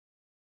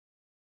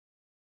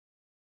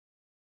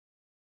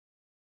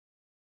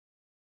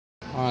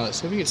Alright, let's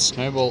see if we get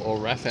Snowball or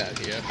Raph out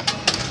here.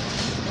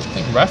 I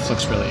think Raph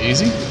looks really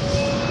easy.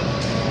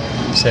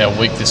 See how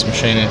weak this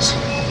machine is.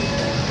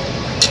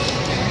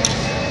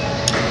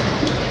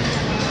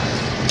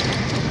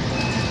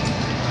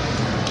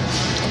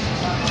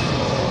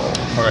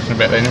 I reckon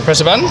about then.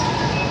 Press a button.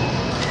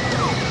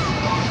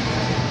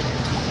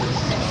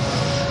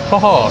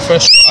 Oh,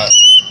 first try.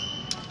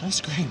 Don't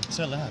scream, it's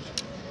so loud.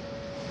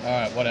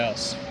 Alright, what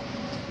else?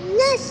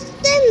 No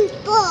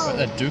Snowball. What about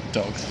that Duke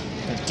dog?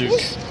 That Duke.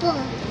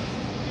 Snowball.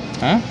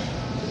 Huh?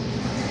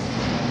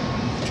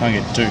 Try and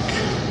get Duke.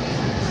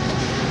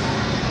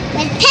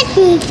 The pet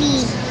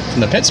movie.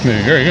 From the Pets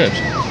movie, very good.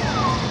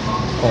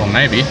 Or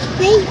maybe.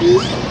 Maybe.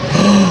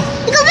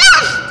 Look at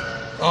that!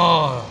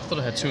 Oh, I thought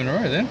I had two in a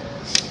row then.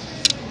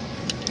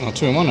 Oh,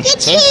 2 in 1, I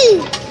should say. Two.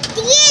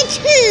 Yeah,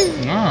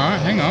 2.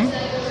 Alright, hang on.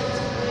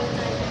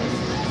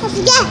 I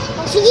forget.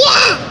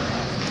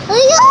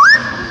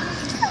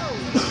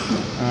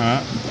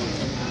 Alright.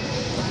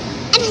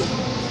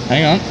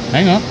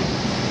 Hang on.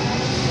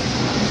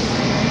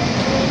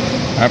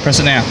 Alright, press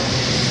it now.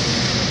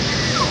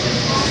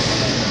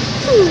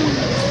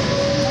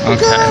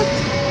 Okay.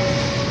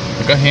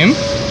 We got him,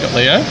 got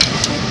Leo.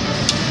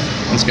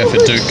 Let's go for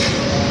Duke.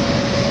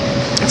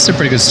 That's a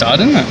pretty good start,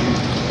 isn't it?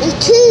 Me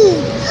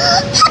too.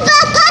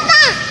 Papa!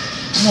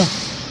 Oh,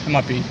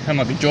 that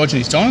might be George in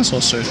his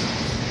dinosaur suit.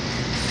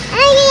 I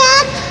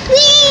got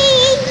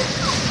green.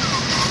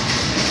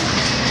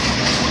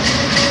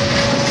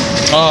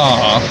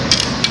 Oh,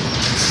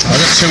 I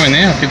got 2 in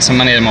there. I'll get some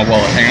money out of my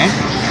wallet. Hang on.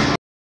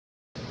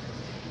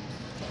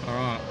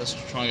 Alright, let's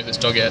try and get this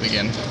dog out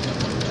again. I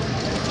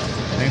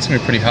think it's going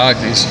to be pretty hard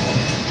because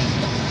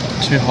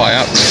he's too high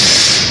up.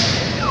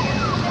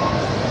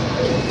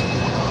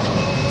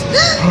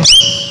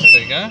 There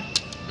we go.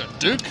 Got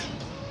Duke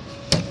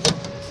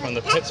from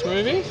the Pets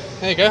movie.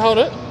 There you go, hold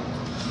it.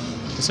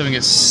 Let's see if we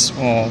can get,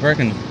 I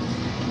reckon,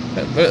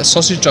 a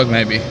sausage dog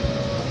maybe.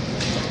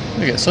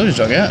 We get a sausage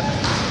dog out.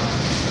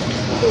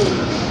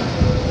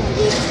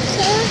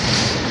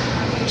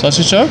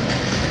 Sausage dog?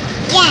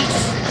 Yes.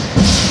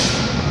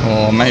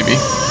 Or maybe.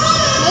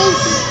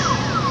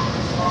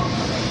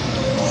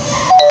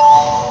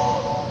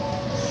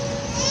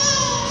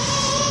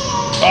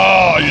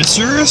 Oh, are you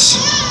serious?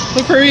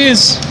 Look where he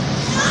is.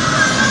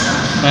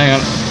 Hang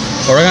on.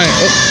 I reckon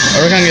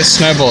I can get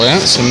Snowball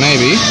out, so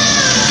maybe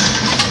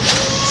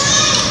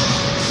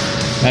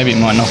it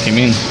might knock him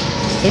in.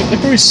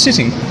 Look where he's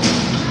sitting.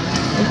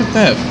 Look at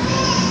that.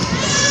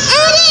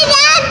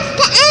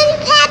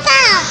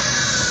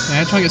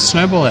 Yeah, try and get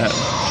Snowball out.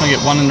 Try and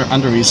get one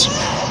under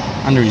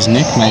his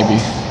neck, maybe.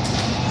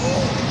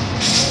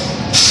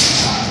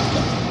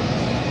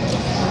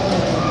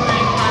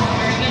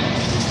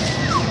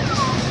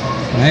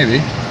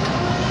 Maybe.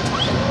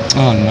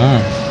 Oh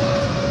no.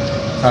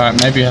 Alright,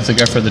 maybe you have to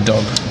go for the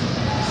dog.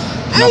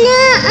 No. I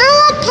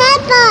want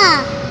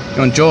Peppa. You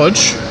want George?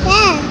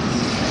 Yes.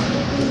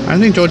 I don't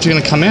think George is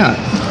going to come out.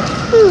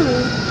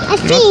 I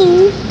think.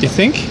 Do you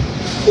think?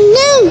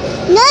 No,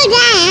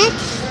 Dad.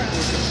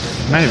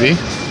 Maybe.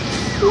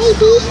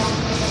 Maybe.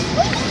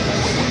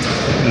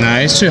 No,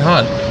 he's too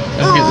hard.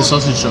 Let's get the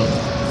sausage dog.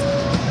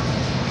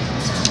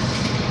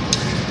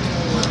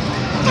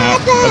 No,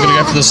 we're going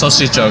to go for the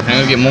sausage dog. I'm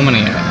going to get more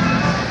money out.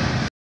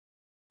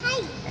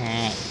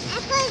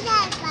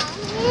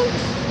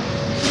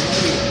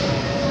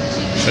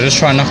 So just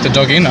try and knock the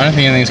dog in. I don't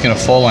think anything's going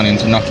to fall on him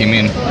to knock him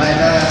in.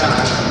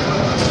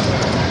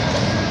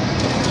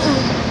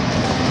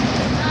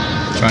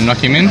 Try and knock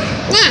him in?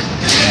 Nah.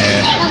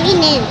 Yeah. Knock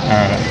him in.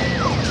 Alright.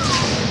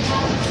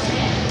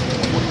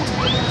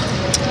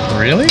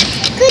 Really?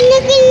 Good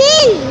knocking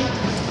in.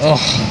 Oh.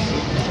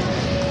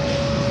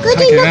 Good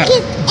Take it knock out.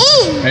 it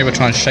in. Maybe we'll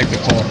try and shake the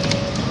claw.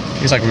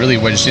 He's like really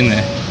wedged in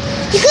there.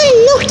 You gotta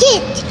knock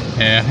it.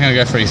 Yeah, I think I'll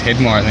go for his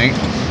head more, I think.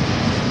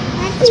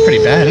 That's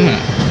pretty bad, isn't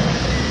it?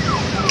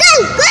 Go.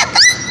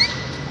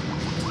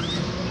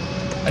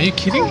 Are you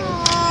kidding?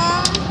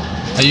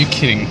 Are you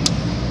kidding?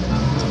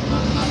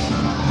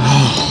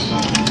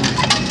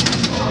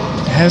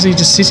 How's he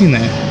just sitting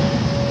there?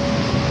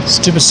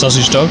 Stupid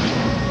sausage dog.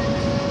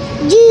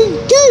 You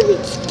do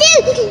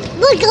stupid.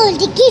 We're going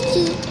to get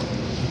you.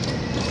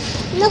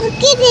 Knock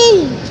it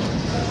in.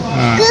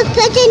 Good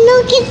person,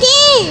 knock it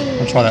in.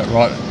 I'll try that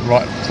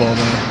right claw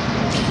there.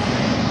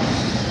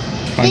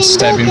 Try and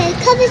stab him.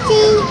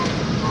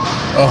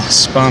 Oh,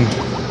 spun.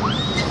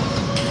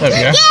 There we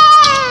go.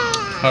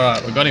 Yeah!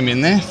 Alright, we got him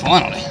in there,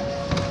 finally.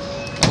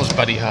 That was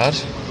bloody hard.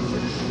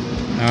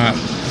 Alright,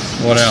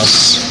 what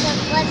else?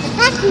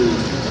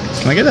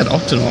 Can I get that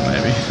Octonaut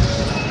maybe?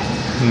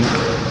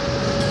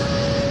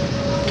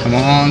 Come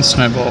on,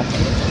 Snowball.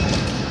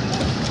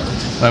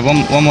 Wait,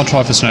 one more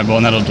try for Snowball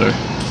and that'll do.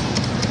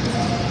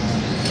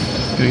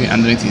 Gotta get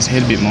underneath his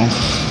head a bit more.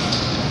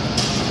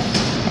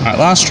 Alright,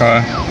 last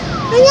try.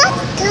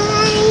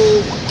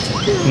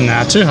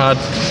 Nah, too hard.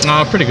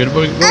 Oh, pretty good.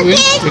 We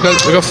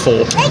got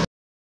 4.